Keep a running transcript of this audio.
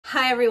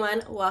Hi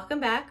everyone,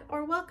 welcome back,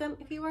 or welcome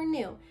if you are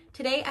new.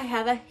 Today I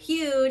have a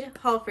huge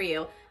haul for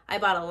you. I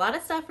bought a lot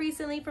of stuff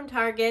recently from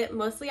Target,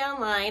 mostly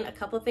online, a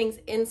couple things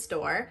in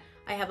store.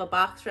 I have a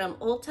box from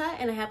Ulta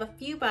and I have a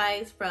few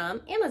buys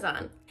from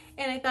Amazon.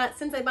 And I thought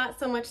since I bought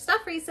so much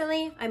stuff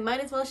recently, I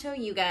might as well show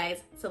you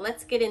guys. So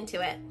let's get into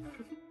it.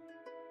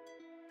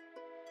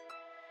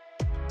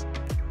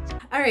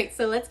 All right,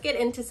 so let's get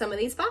into some of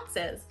these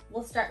boxes.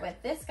 We'll start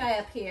with this guy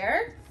up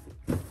here.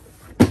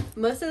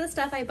 Most of the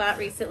stuff I bought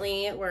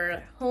recently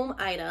were home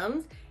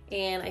items,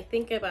 and I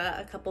think I bought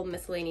a couple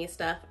miscellaneous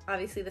stuff.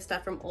 Obviously the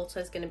stuff from Ulta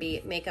is gonna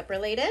be makeup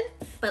related,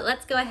 but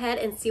let's go ahead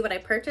and see what I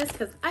purchased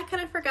because I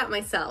kind of forgot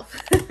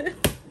myself. I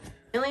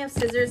only have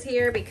scissors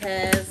here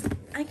because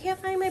I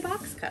can't find my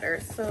box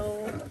cutter,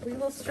 so we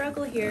will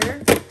struggle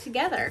here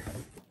together.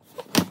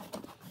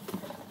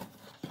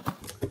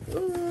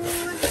 Ooh.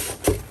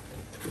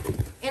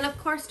 And of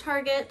course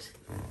Target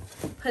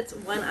puts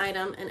one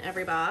item in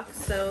every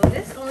box, so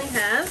this only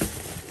has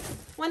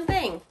one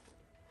thing.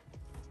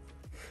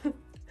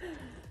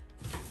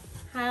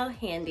 How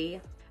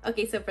handy.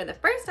 Okay, so for the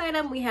first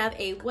item, we have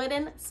a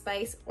wooden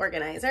spice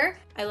organizer.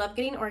 I love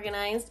getting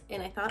organized,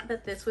 and I thought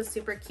that this was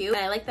super cute.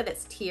 I like that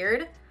it's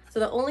tiered. So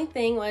the only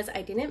thing was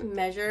I didn't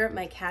measure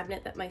my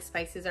cabinet that my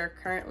spices are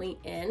currently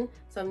in,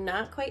 so I'm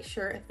not quite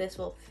sure if this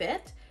will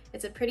fit.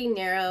 It's a pretty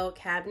narrow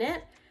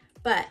cabinet,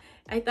 but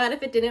I thought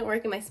if it didn't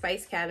work in my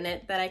spice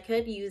cabinet that I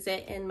could use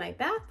it in my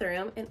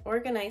bathroom and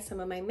organize some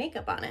of my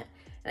makeup on it.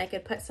 And I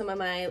could put some of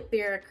my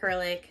clear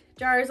acrylic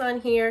jars on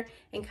here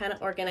and kind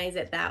of organize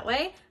it that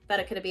way. Thought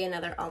it could be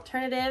another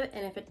alternative,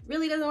 and if it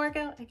really doesn't work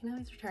out, I can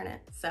always return it.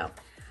 So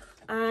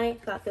I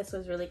thought this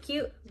was really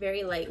cute,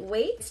 very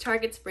lightweight. It's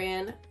Target's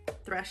brand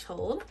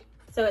Threshold.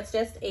 So it's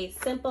just a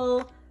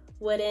simple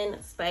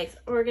wooden spice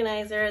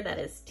organizer that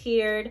is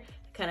tiered,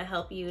 kind of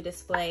help you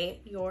display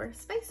your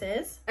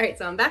spices. All right,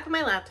 so I'm back with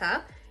my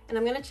laptop and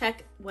I'm gonna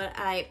check what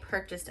I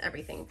purchased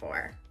everything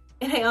for.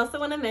 And I also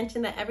wanna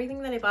mention that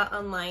everything that I bought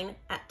online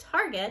at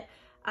Target,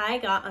 I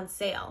got on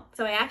sale.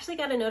 So I actually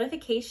got a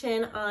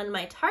notification on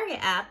my Target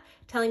app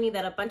telling me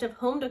that a bunch of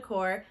home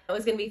decor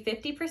was gonna be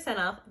 50%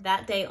 off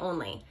that day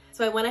only.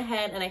 So I went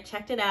ahead and I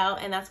checked it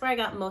out, and that's where I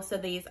got most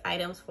of these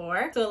items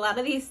for. So a lot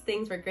of these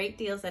things were great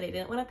deals that I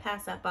didn't wanna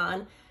pass up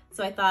on.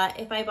 So I thought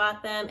if I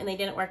bought them and they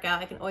didn't work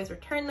out, I can always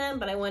return them,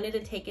 but I wanted to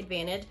take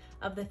advantage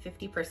of the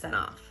 50%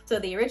 off. So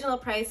the original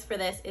price for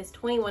this is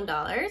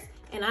 $21,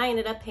 and I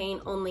ended up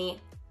paying only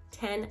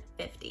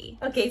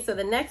 $10.50. Okay, so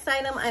the next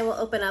item I will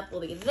open up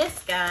will be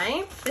this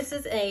guy. This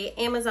is a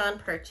Amazon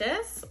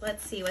purchase.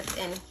 Let's see what's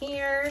in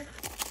here.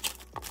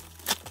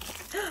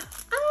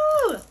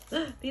 Oh,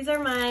 these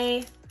are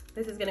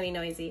this is gonna be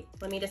noisy.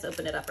 Let me just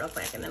open it up real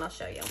quick and then I'll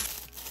show you.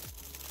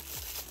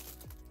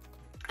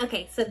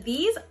 Okay, so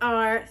these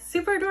are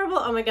super adorable.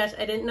 Oh my gosh,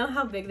 I didn't know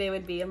how big they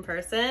would be in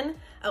person.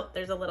 Oh,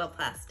 there's a little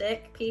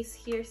plastic piece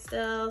here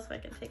still, so I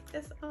can take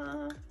this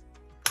off.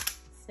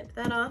 Snip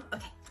that off.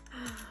 Okay.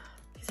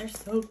 These are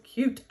so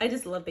cute. I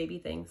just love baby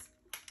things.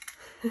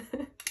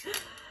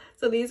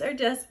 So these are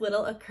just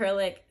little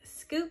acrylic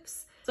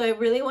scoops. So I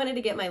really wanted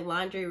to get my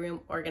laundry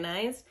room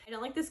organized. I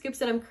don't like the scoops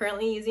that I'm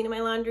currently using in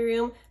my laundry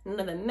room. None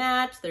of them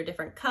match, they're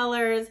different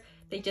colors.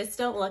 They just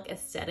don't look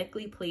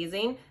aesthetically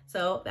pleasing.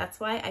 So that's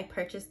why I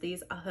purchased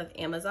these off of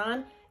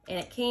Amazon, and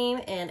it came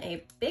in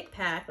a big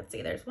pack. Let's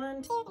see, there's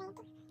one, two.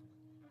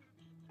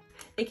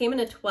 They came in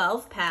a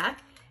 12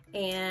 pack,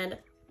 and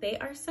they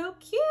are so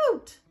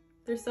cute.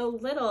 They're so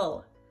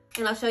little.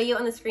 And I'll show you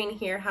on the screen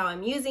here how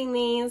I'm using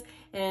these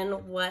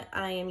and what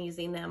I am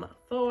using them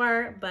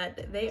for,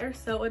 but they are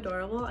so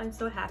adorable. I'm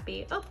so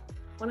happy. Oh,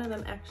 one of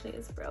them actually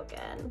is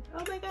broken.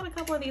 Oh my God, a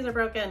couple of these are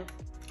broken.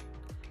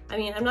 I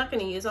mean, I'm not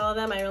gonna use all of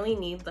them. I only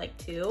need like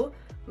 2,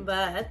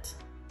 but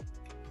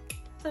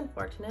it's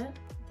unfortunate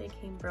they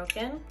came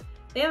broken.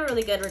 They have a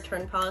really good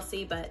return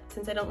policy, but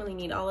since I don't really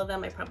need all of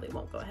them, I probably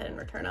won't go ahead and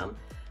return them.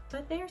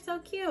 But they are so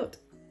cute.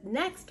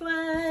 Next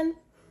one,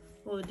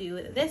 we'll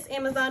do this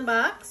Amazon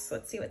box.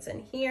 Let's see what's in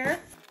here.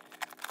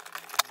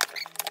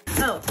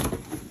 Oh,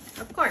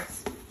 of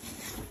course,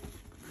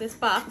 this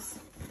box,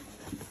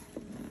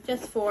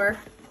 just for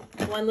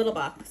one little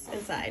box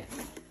inside.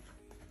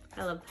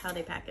 I love how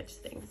they package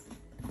things.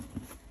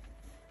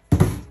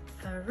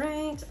 All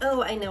right.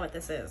 Oh, I know what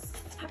this is.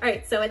 All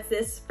right, so it's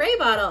this spray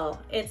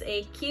bottle. It's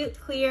a cute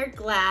clear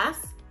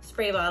glass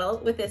spray bottle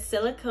with a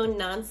silicone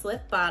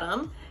non-slip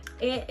bottom.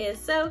 It is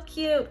so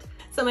cute.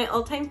 So my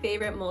all-time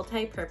favorite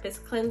multi-purpose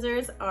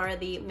cleansers are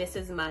the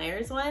Mrs.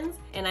 Meyer's ones,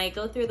 and I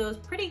go through those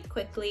pretty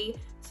quickly.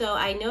 So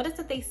I noticed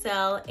that they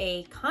sell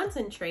a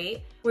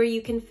concentrate where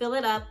you can fill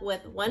it up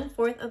with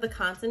 1/4 of the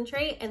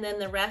concentrate and then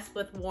the rest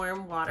with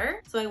warm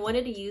water. So I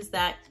wanted to use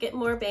that, get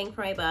more bang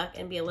for my buck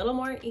and be a little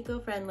more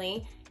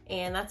eco-friendly.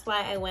 And that's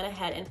why I went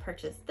ahead and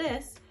purchased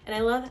this. And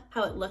I love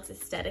how it looks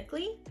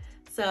aesthetically.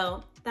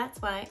 So that's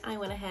why I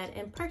went ahead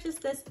and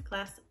purchased this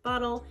glass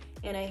bottle,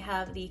 and I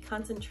have the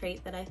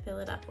concentrate that I fill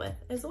it up with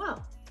as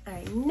well. All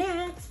right,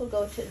 next we'll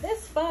go to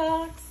this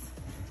box.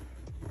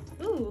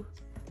 Ooh,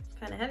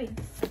 kind of heavy.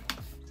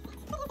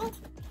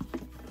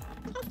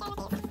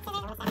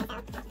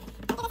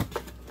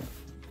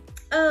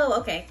 Oh,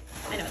 okay.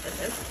 I know what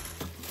this is.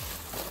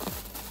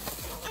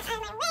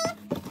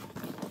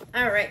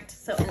 All right,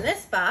 so in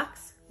this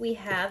box, we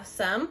have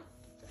some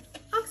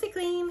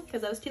OxiClean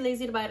because I was too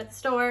lazy to buy it at the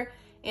store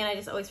and I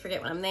just always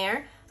forget when I'm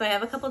there. So I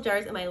have a couple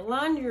jars in my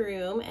laundry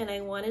room and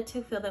I wanted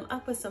to fill them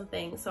up with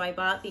something. So I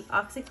bought the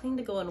OxiClean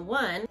to go in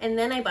one, and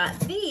then I bought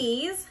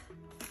these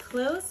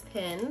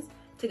clothespins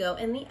to go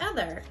in the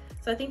other.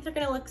 So I think they're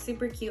gonna look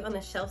super cute on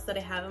the shelves that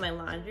I have in my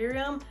laundry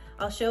room.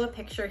 I'll show a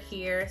picture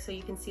here so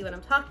you can see what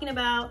I'm talking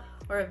about,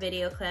 or a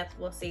video clip,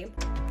 we'll see.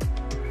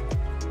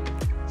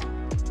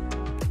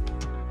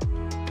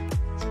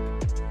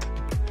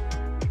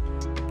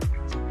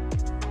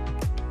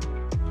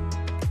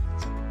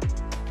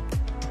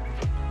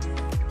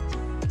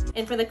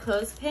 And for the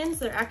clothespins,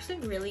 they're actually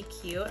really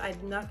cute. I'm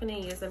not gonna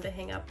use them to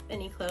hang up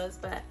any clothes,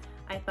 but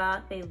I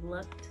thought they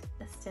looked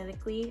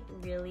aesthetically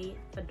really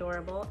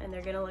adorable, and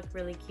they're gonna look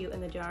really cute in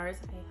the jars,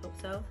 I hope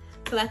so.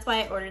 So that's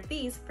why I ordered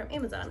these from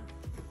Amazon.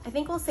 I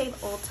think we'll save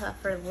Ulta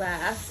for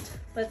last.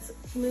 Let's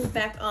move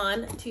back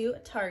on to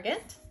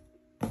Target.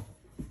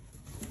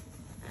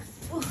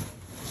 Ooh.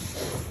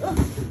 Ooh.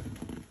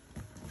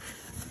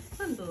 This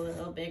one's a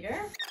little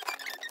bigger.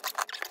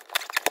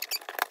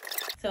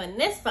 So in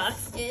this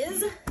box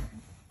is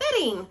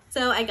bedding.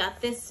 So I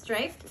got this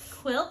striped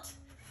quilt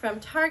from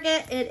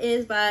Target. It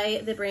is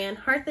by the brand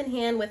Hearth and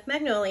Hand with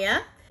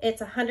Magnolia.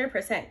 It's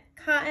 100%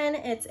 cotton.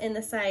 It's in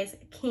the size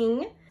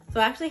king. So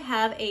I actually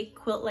have a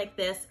quilt like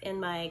this in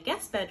my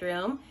guest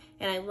bedroom,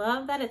 and I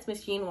love that it's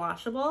machine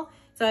washable.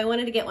 So I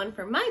wanted to get one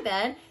for my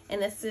bed,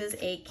 and this is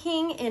a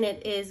king, and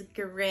it is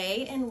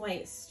gray and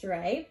white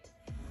striped.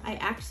 I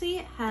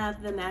actually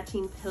have the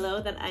matching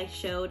pillow that I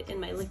showed in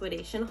my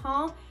liquidation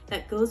haul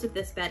that goes with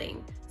this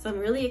bedding. So I'm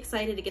really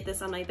excited to get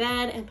this on my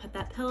bed and put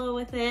that pillow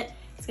with it.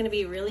 It's gonna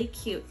be really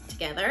cute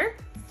together.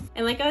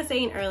 And like I was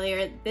saying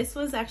earlier, this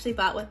was actually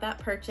bought with that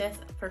purchase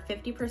for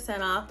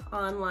 50% off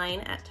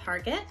online at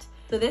Target.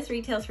 So this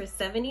retails for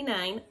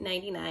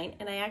 $79.99,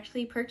 and I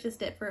actually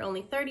purchased it for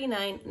only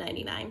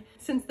 $39.99.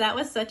 Since that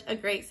was such a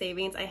great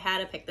savings, I had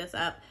to pick this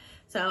up.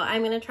 So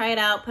I'm gonna try it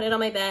out, put it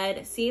on my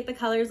bed, see if the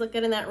colors look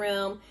good in that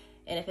room,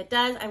 and if it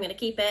does, I'm gonna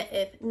keep it.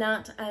 If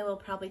not, I will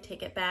probably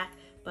take it back,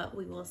 but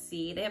we will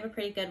see. They have a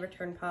pretty good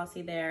return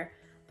policy there.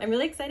 I'm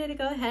really excited to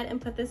go ahead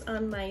and put this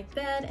on my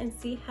bed and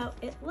see how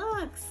it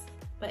looks.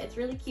 But it's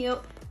really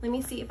cute. Let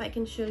me see if I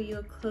can show you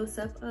a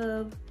close-up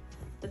of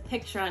the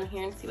picture on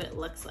here and see what it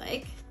looks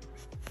like.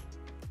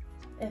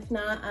 If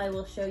not, I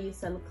will show you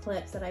some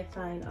clips that I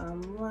find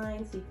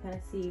online so you kind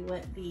of see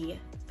what the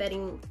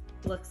bedding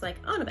looks like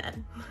on a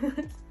bed.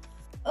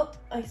 Oh,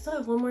 I still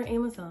have one more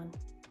Amazon.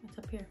 It's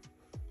up here.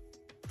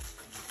 I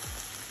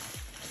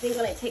think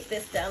when I take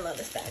this down though,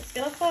 this bag's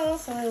gonna fall,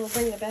 so I will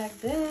bring the bag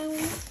down.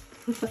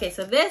 Okay,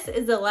 so this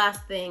is the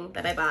last thing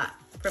that I bought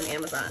from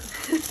Amazon.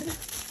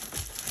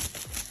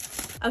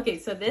 Okay,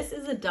 so this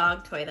is a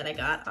dog toy that I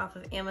got off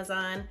of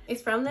Amazon.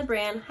 It's from the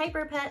brand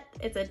Hyperpet.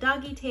 It's a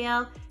doggy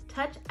tail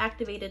touch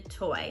activated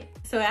toy.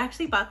 So I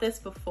actually bought this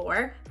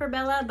before for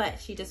Bella, but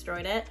she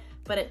destroyed it.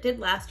 But it did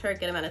last her a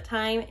good amount of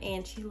time,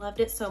 and she loved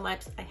it so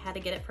much I had to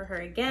get it for her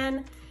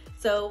again.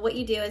 So what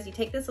you do is you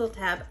take this little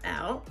tab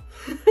out.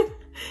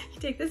 You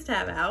take this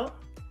tab out.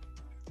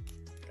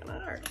 It's kind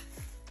of hard.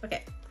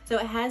 Okay, so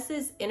it has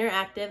this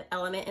interactive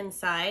element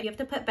inside. You have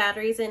to put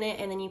batteries in it,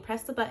 and then you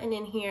press the button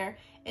in here,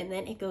 and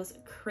then it goes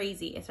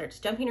crazy. It starts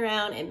jumping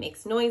around, it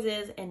makes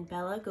noises, and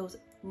Bella goes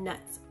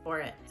nuts for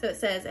it. So it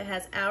says it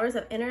has hours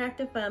of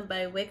interactive fun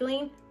by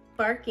wiggling,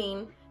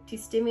 barking, to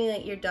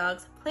stimulate your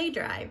dog's play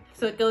drive.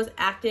 So it goes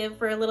active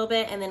for a little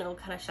bit, and then it will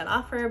kind of shut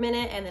off for a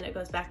minute, and then it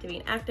goes back to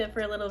being active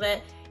for a little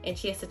bit, and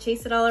she has to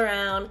chase it all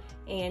around,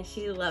 and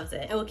she loves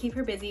it. It will keep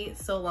her busy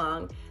so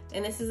long.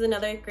 And this is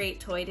another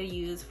great toy to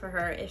use for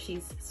her if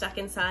she's stuck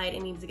inside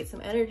and needs to get some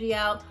energy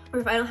out,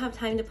 or if I don't have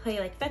time to play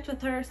like fetch with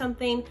her or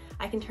something,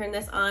 I can turn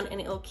this on and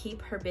it will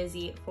keep her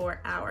busy for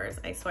hours,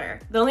 I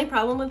swear. The only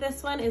problem with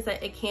this one is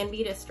that it can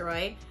be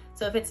destroyed.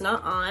 So if it's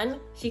not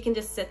on, she can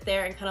just sit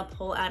there and kind of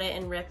pull at it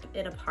and rip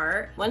it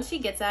apart. Once she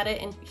gets at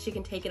it and she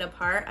can take it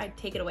apart, I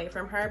take it away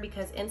from her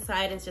because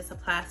inside is just a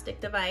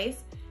plastic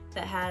device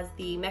that has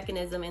the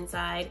mechanism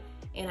inside,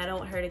 and I don't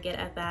want her to get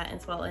at that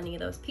and swallow any of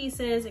those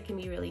pieces. It can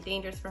be really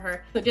dangerous for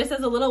her. So just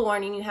as a little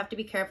warning, you have to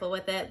be careful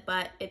with it,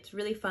 but it's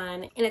really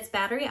fun. And it's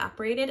battery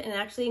operated, and it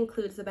actually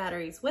includes the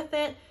batteries with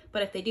it.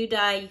 But if they do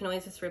die, you can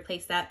always just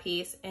replace that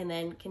piece and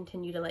then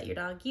continue to let your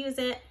dog use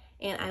it.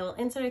 And I will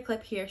insert a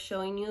clip here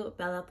showing you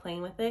Bella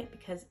playing with it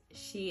because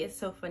she is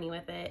so funny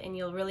with it, and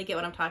you'll really get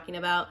what I'm talking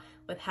about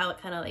with how it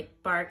kind of like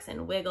barks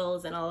and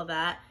wiggles and all of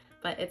that,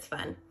 but it's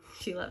fun.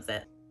 She loves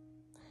it.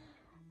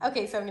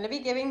 Okay, so I'm gonna be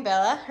giving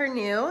Bella her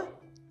new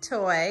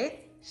toy.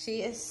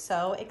 She is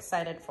so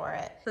excited for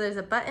it. So there's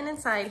a button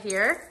inside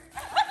here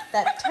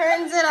that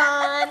turns it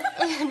on,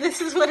 and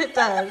this is what it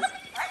does.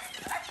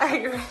 Are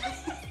you ready?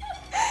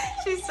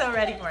 She's so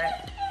ready for it.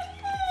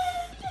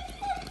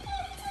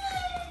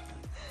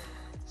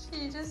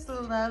 She just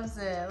loves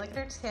it. Look at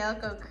her tail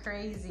go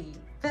crazy.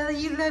 Bella,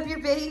 you love your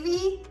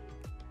baby?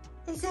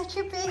 Is that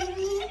your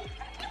baby?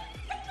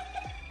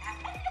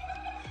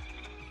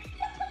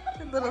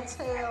 little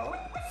tail.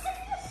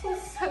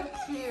 She's so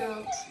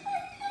cute.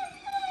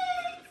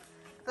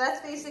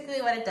 That's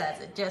basically what it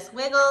does. It just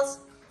wiggles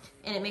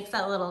and it makes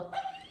that little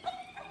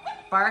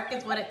bark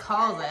is what it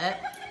calls it.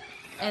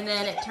 And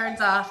then it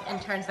turns off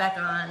and turns back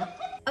on.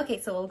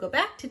 Okay, so we'll go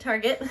back to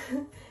Target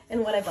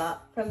and what I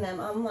bought from them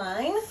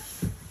online.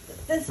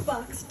 Get this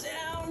box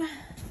down.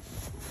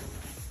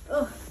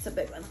 Oh, it's a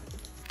big one.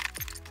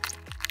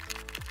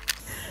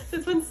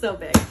 This one's so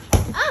big.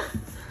 Ah!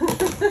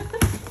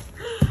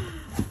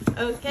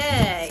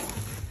 Okay,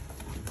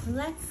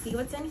 let's see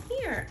what's in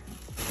here.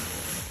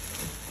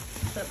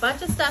 So a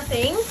bunch of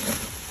stuffing.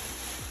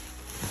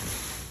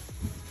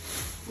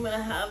 I'm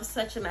gonna have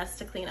such a mess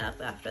to clean up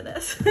after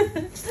this.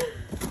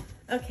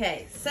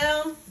 Okay,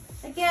 so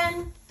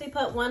again, they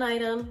put one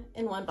item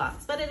in one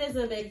box, but it is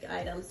a big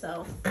item,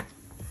 so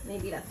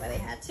maybe that's why they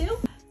had to.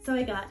 So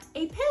I got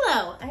a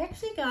pillow. I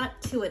actually got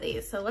 2 of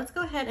these. So let's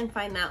go ahead and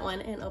find that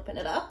one and open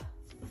it up.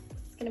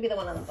 It's gonna be the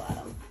one on the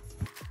bottom.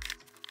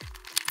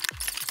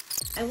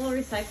 I will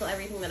recycle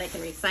everything that I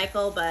can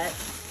recycle, but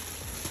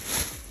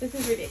this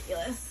is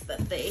ridiculous that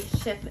they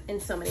ship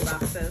in so many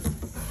boxes.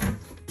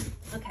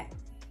 Okay,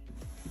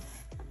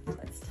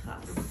 let's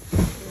toss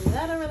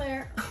that over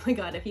there. Oh my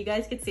God, if you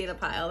guys could see the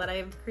pile that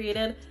I've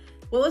created,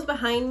 what was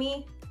behind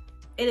me,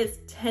 it is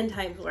 10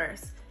 times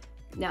worse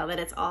now that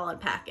it's all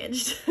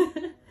unpackaged.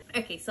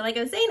 Okay, so like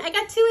I was saying, I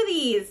got 2 of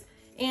these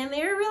and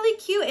they're really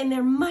cute and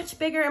they're much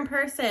bigger in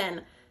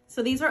person.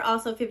 So these were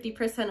also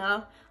 50%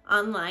 off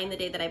online the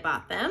day that I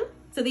bought them.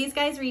 So these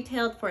guys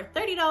retailed for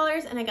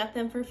 $30 and I got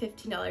them for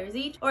 $15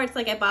 each, or it's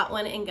like I bought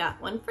one and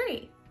got one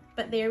free.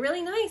 But they're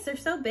really nice, they're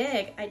so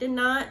big. I did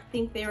not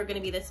think they were gonna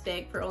be this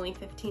big for only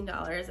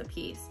 $15 a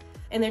piece.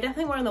 And they're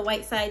definitely more on the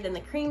white side than the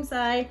cream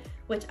side,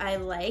 which I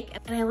like.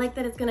 And I like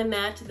that it's gonna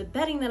match the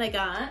bedding that I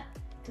got,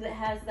 because it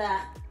has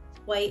that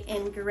white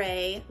and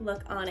gray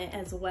look on it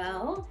as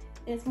well.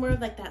 And it's more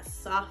of like that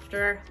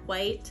softer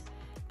white,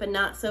 but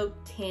not so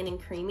tan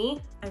and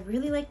creamy. I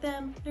really like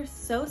them. They're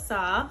so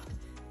soft,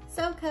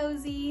 so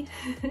cozy.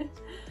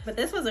 But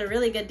this was a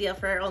really good deal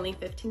for only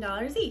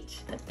 $15 each.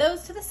 Put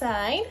those to the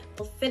side.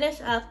 We'll finish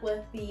up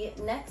with the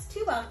next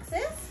 2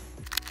 boxes.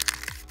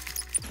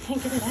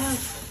 Can't get it out.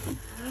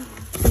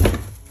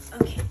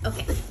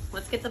 Okay,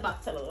 let's get the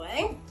box out of the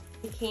way.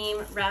 It came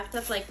wrapped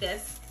up like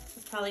this.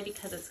 It's probably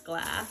because it's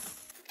glass.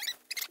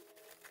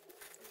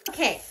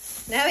 Okay,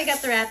 now we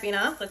got the wrapping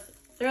off. Let's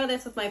throw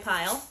this with my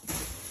pile.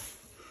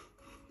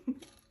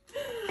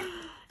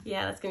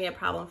 Yeah, that's gonna be a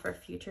problem for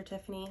future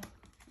Tiffany.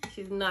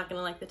 She's not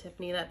gonna like the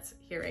Tiffany that's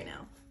here right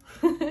now.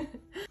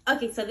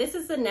 Okay, so this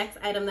is the next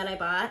item that I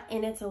bought,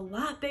 and it's a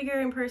lot bigger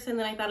in person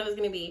than I thought it was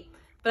gonna be.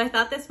 But I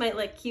thought this might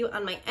look cute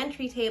on my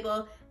entry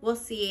table. We'll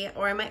see,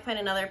 or I might find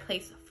another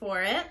place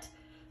for it.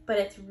 But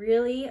it's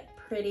really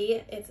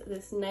pretty. It's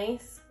this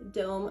nice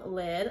dome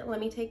lid. Let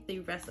me take the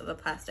rest of the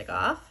plastic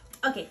off.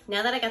 Okay,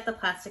 now that I got the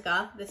plastic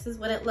off, this is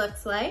what it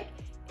looks like.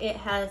 It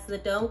has the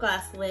dome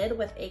glass lid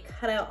with a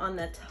cutout on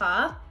the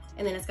top,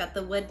 and then it's got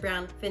the wood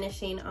brown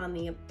finishing on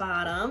the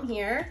bottom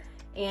here.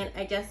 And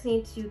I just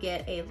need to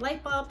get a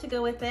light bulb to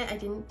go with it. I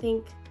didn't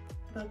think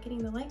about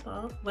getting the light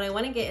bulb. What I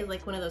want to get is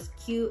like one of those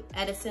cute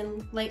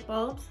Edison light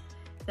bulbs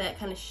that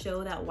kind of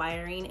show that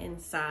wiring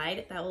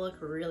inside. That will look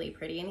really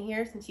pretty in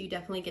here, since you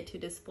definitely get to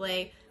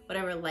display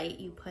whatever light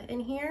you put in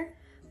here.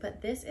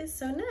 But this is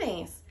so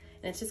nice.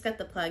 And it's just got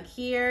the plug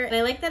here. And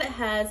I like that it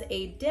has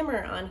a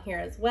dimmer on here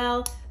as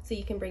well, so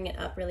you can bring it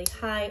up really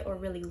high or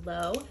really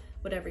low,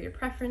 whatever your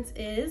preference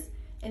is.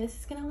 And this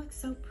is gonna look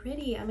so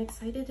pretty. I'm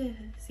excited to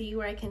see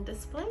where I can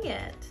display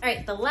it. All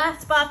right, the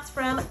last box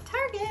from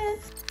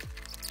Target.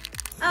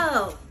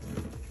 Oh,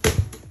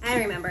 I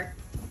remember.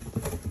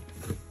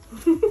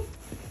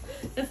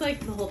 That's like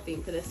the whole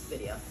theme for this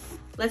video.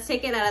 Let's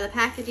take it out of the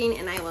packaging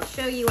and I will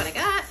show you what I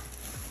got,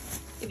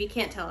 if you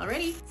can't tell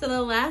already. So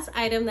the last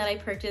item that I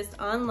purchased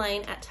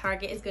online at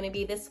Target is gonna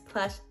be this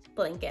plush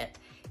blanket.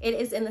 It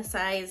is in the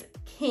size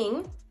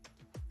king.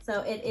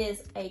 So it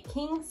is a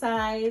king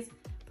size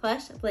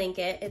plush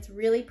blanket. It's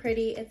really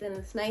pretty. It's in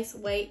this nice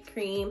white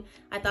cream.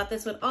 I thought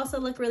this would also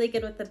look really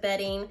good with the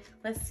bedding.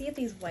 Let's see if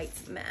these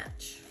whites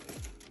match.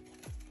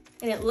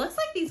 And it looks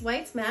like these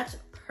whites match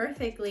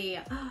perfectly.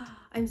 Oh,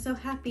 I'm so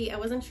happy. I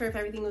wasn't sure if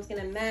everything was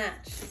gonna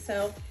match.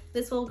 So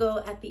this will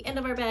go at the end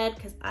of our bed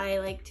because I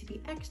like to be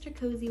extra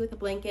cozy with a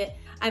blanket.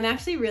 I'm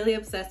actually really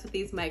obsessed with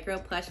these micro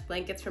plush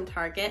blankets from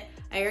Target.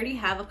 I already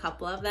have a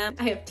couple of them.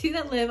 I have 2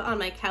 that live on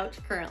my couch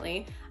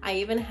currently. I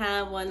even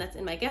have one that's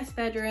in my guest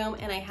bedroom,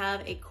 and I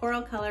have a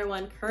coral color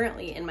one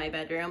currently in my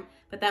bedroom,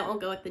 but that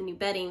won't go with the new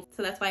bedding.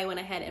 So that's why I went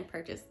ahead and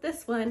purchased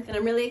this one. And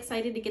I'm really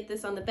excited to get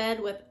this on the bed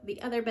with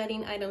the other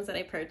bedding items that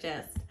I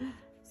purchased.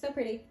 So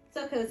pretty,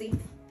 so cozy.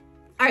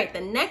 All right,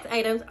 the next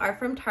items are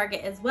from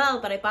Target as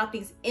well, but I bought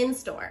these in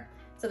store.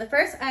 So the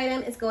first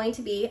item is going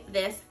to be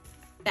this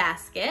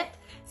basket.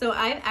 So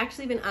I've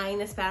actually been eyeing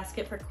this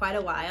basket for quite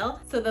a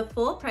while. So the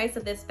full price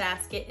of this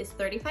basket is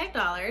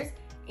 $35,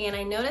 and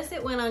I noticed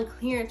it went on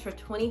clearance for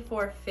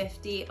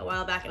 $24.50 a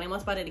while back, and I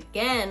almost bought it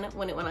again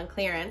when it went on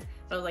clearance,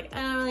 but I was like,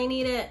 I don't really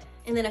need it.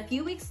 And then a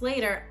few weeks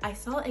later, I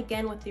saw it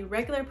again with the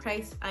regular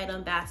priced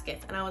item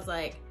baskets. And I was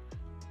like,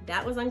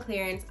 that was on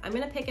clearance. I'm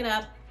gonna pick it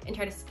up and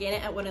try to scan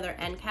it at one of their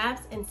end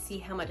caps and see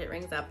how much it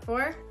rings up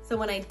for. So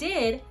when I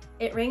did,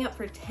 it rang up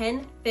for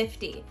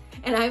 $10.50.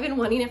 And I've been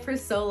wanting it for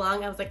so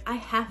long. I was like, I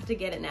have to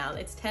get it now.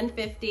 It's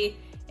 $10.50.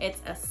 It's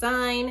a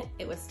sign,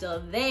 it was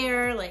still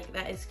there, like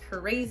that is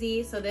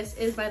crazy. So this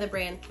is by the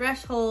brand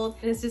Threshold,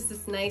 and it's just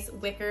this nice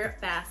wicker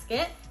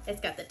basket. It's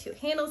got the two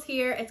handles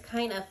here, it's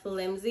kind of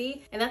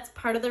flimsy, and that's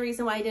part of the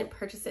reason why I didn't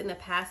purchase it in the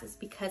past, is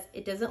because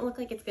it doesn't look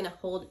like it's gonna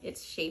hold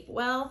its shape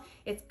well.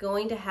 It's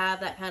going to have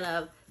that kind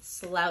of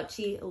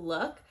slouchy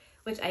look,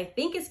 which I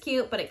think is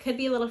cute, but it could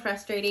be a little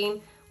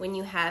frustrating when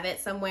you have it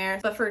somewhere.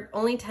 But for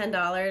only $10,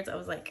 I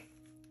was like,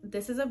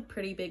 this is a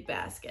pretty big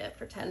basket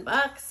for 10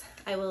 bucks.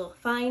 I will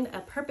find a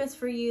purpose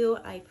for you,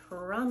 I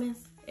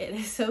promise. It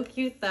is so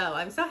cute though.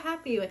 I'm so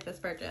happy with this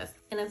purchase,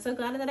 and I'm so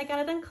glad that I got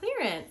it on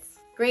clearance.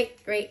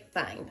 Great, great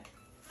find.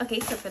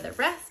 Okay, so for the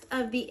rest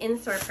of the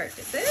in-store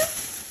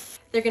purchases,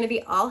 they're gonna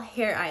be all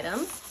hair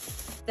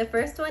items. The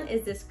first one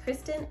is this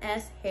Kristen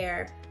S.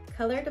 Hair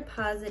Color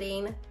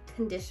Depositing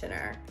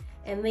Conditioner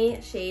in the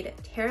shade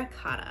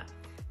Terracotta.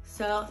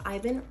 So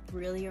I've been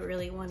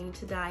really wanting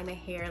to dye my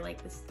hair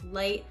like this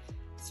light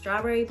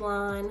strawberry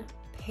blonde,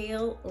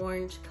 pale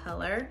orange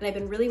color. And I've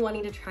been really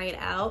wanting to try it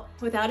out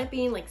without it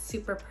being like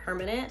super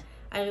permanent.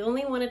 I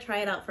only want to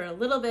try it out for a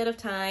little bit of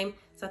time.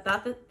 So I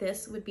thought that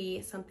this would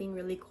be something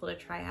really cool to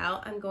try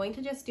out. I'm going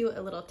to just do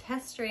a little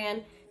test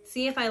strand,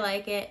 see if I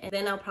like it, and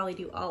then I'll probably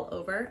do all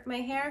over my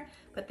hair.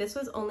 But this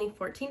was only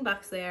 14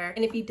 bucks there.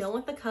 And if you don't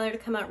want the color to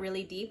come out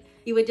really deep,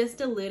 you would just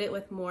dilute it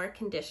with more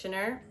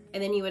conditioner,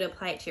 and then you would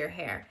apply it to your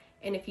hair.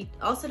 And if you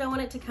also don't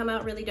want it to come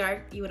out really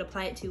dark, you would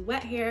apply it to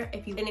wet hair.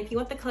 And if you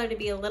want the color to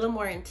be a little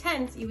more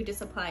intense, you would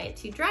just apply it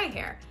to dry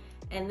hair.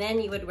 And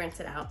then you would rinse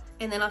it out.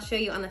 And then I'll show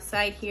you on the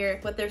side here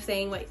what they're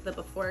saying, what the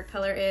before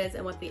color is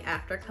and what the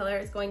after color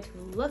is going to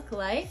look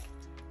like.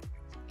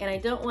 And I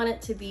don't want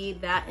it to be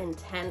that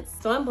intense.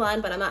 So I'm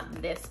blonde, but I'm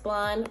not this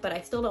blonde, but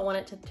I still don't want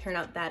it to turn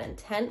out that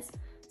intense.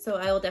 So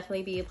I will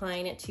definitely be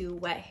applying it to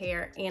wet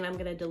hair, and I'm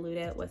gonna dilute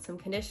it with some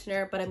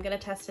conditioner, but I'm gonna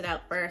test it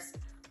out first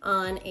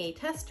on a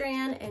test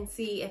strand and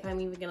see if I'm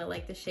even gonna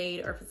like the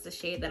shade, or if it's the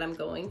shade that I'm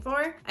going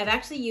for. I've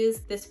actually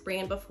used this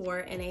brand before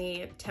in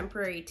a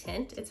temporary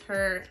tint. It's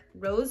her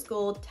Rose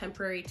Gold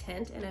Temporary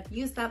Tint, and I've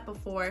used that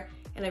before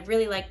and I've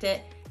really liked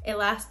it. It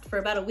lasts for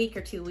about a week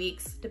or 2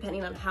 weeks,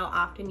 depending on how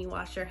often you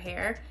wash your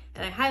hair.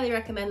 And I highly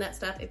recommend that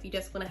stuff if you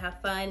just wanna have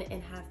fun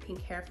and have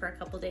pink hair for a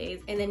couple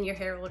days, and then your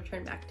hair will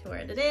return back to where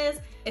it is.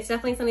 It's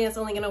definitely something that's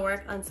only gonna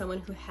work on someone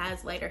who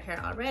has lighter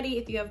hair already.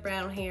 If you have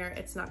brown hair,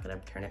 it's not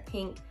gonna turn it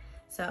pink.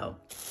 So,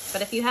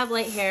 but if you have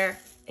light hair,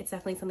 it's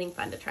definitely something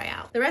fun to try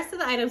out. The rest of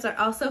the items are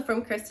also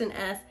from Kristen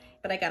S,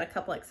 but I got a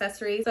couple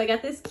accessories. So I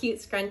got this cute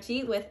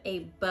scrunchie with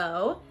a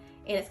bow,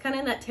 and it's kind of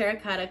in that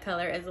terracotta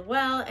color as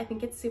well. I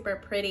think it's super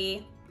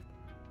pretty,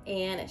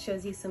 and it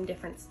shows you some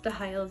different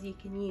styles you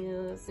can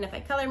use. And if I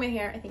color my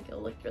hair, I think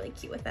it'll look really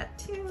cute with that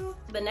too.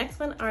 The next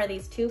one are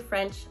these two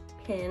French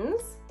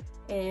pins,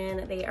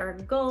 and they are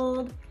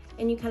gold.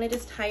 And you kind of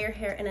just tie your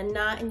hair in a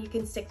knot, and you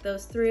can stick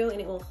those through,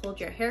 and it will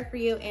hold your hair for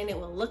you, and it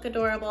will look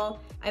adorable.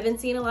 I've been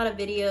seeing a lot of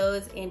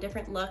videos and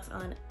different looks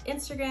on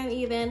Instagram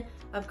even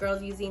of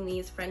girls using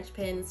these French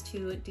pins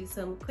to do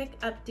some quick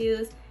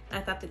updos. I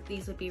thought that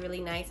these would be really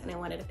nice, and I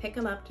wanted to pick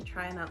them up to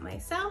try them out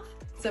myself.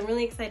 So I'm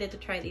really excited to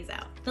try these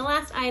out. The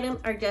last item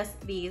are just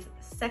these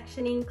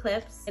sectioning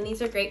clips, and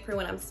these are great for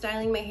when I'm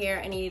styling my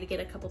hair. I need to get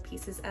a couple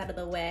pieces out of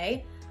the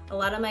way. A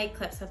lot of my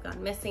clips have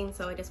gone missing,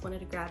 so I just wanted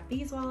to grab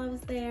these while I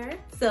was there.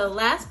 So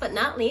last but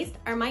not least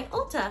are my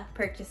Ulta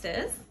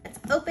purchases. Let's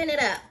open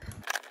it up.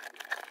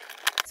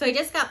 So I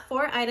just got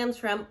 4 items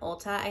from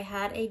Ulta. I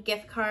had a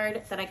gift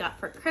card that I got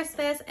for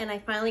Christmas, and I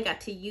finally got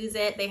to use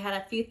it. They had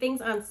a few things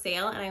on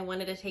sale, and I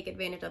wanted to take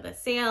advantage of the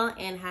sale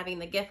and having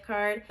the gift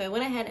card. So I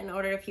went ahead and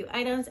ordered a few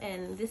items,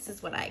 and this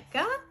is what I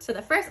got. So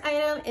the first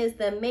item is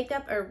the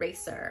makeup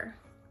eraser.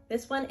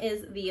 This one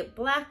is the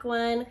black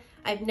one.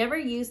 I've never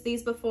used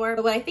these before,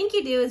 but what I think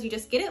you do is you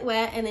just get it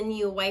wet and then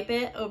you wipe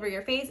it over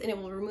your face and it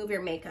will remove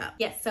your makeup.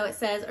 Yes, so it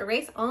says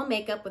erase all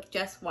makeup with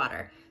just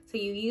water. So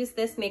you use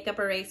this makeup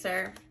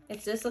eraser.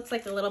 It just looks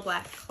like a little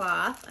black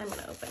cloth. I'm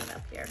gonna open it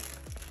up here.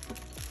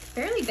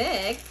 Fairly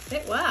big,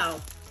 wow.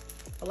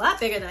 A lot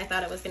bigger than I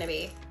thought it was gonna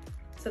be.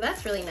 So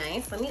that's really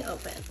nice. Let me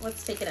open.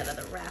 Let's take it out of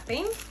the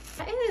wrapping.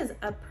 That is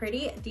a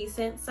pretty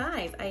decent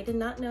size. I did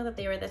not know that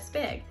they were this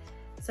big.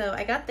 So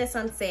I got this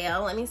on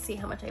sale. Let me see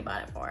how much I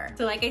bought it for.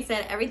 So like I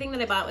said, everything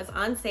that I bought was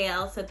on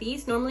sale. So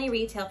these normally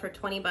retail for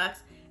 20 bucks,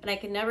 and I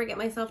could never get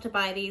myself to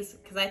buy these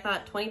because I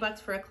thought 20 bucks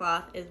for a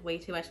cloth is way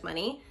too much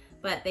money,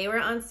 but they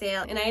were on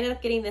sale, and I ended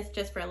up getting this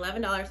just for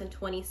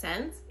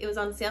 $11.20. It was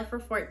on sale for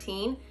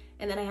 $14,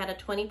 and then I had a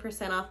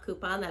 20% off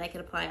coupon that I could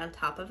apply on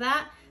top of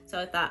that. So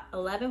I thought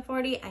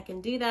 $11.40, I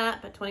can do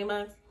that, but 20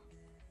 bucks,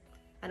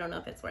 I don't know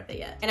if it's worth it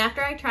yet. And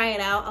after I try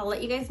it out, I'll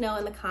let you guys know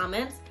in the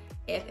comments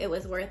if it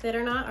was worth it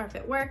or not, or if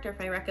it worked, or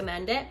if I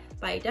recommend it.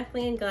 But I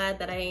definitely am glad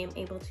that I am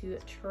able to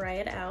try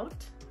it out.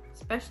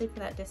 especially for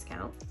that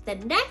discount. The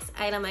next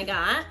item I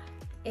got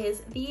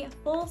is the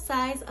full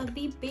size of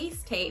the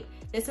base tape.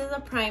 This is a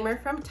primer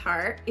from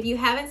Tarte. If you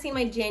haven't seen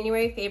my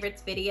January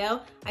favorites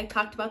video, I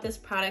talked about this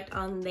product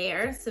on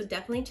there, so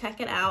definitely check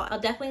it out. I'll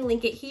definitely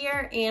link it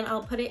here and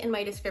I'll put it in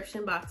my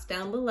description box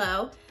down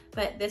below.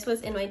 But this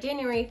was in my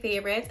January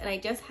favorites and I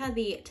just had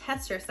the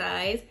tester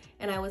size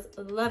and I was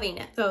loving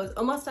it. So I was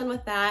almost done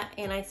with that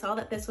and I saw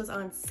that this was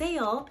on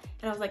sale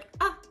and I was like,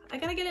 ah, I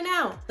gotta get it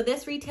now. So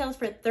this retails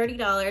for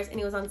 $30 and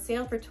it was on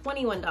sale for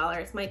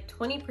 $21. My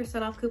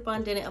 20% off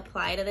coupon didn't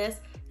apply to this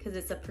because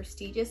it's a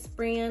prestigious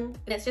brand.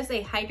 And it's just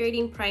a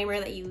hydrating primer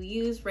that you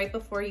use right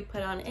before you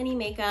put on any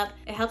makeup.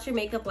 It helps your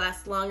makeup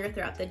last longer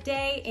throughout the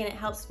day and it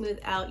helps smooth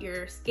out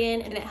your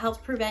skin and it helps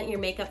prevent your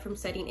makeup from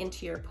setting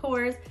into your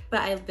pores.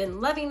 But I've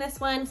been loving this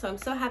one, so I'm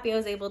so happy I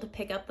was able to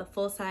pick up the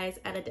full size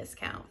at a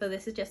discount. So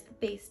this is just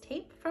base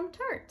tape from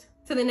Tarte.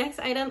 So the next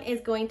item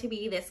is going to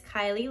be this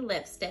Kylie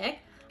lipstick.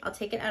 I'll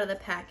take it out of the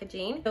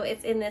packaging. So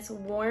it's in this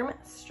warm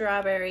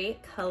strawberry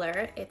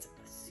color. It's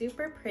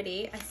super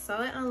pretty. I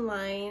saw it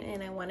online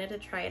and I wanted to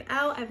try it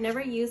out. I've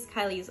never used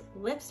Kylie's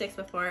lipsticks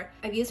before.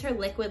 I've used her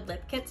liquid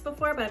lip kits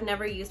before, but I've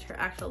never used her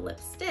actual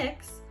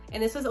lipsticks.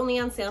 And this was only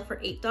on sale for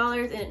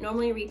 $8 and it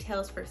normally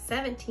retails for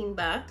 17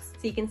 bucks.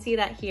 So you can see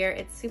that here.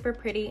 It's super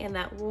pretty in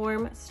that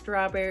warm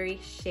strawberry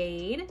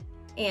shade.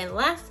 And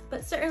last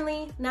but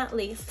certainly not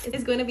least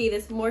is going to be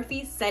this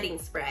Morphe setting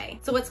spray.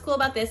 So what's cool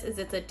about this is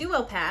it's a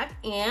duo pack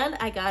and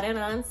I got it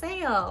on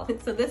sale.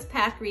 So this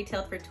pack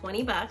retailed for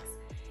 20 bucks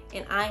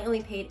and I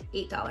only paid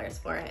 $8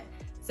 for it.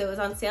 So it was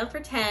on sale for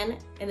 10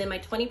 and then my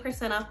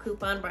 20% off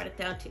coupon brought it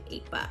down to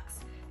 8 bucks.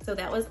 So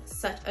that was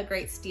such a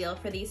great steal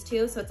for these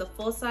two. So it's a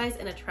full size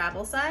and a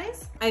travel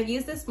size. I've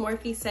used this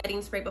Morphe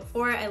setting spray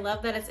before. I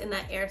love that it's in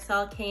that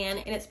aerosol can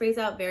and it sprays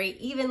out very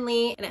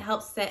evenly and it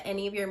helps set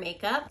any of your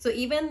makeup. So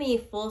even the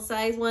full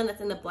size one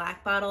that's in the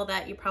black bottle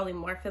that you're probably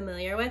more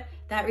familiar with,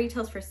 that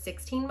retails for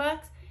 16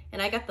 bucks.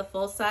 And I got the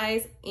full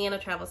size and a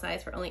travel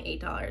size for only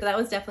 $8. So that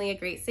was definitely a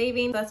great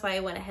saving. That's why I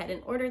went ahead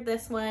and ordered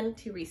this one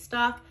to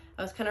restock.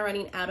 I was kind of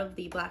running out of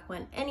the black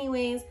one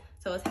anyways,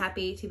 so I was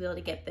happy to be able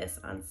to get this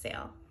on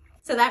sale.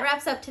 So that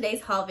wraps up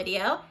today's haul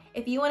video.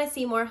 If you want to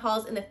see more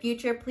hauls in the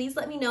future, please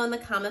let me know in the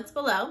comments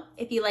below.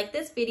 If you like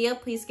this video,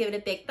 please give it a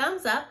big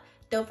thumbs up.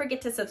 Don't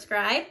forget to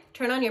subscribe,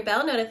 turn on your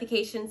bell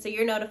notification so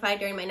you're notified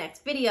during my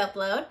next video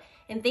upload.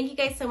 And thank you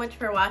guys so much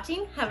for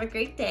watching. Have a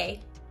great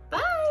day.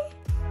 Bye!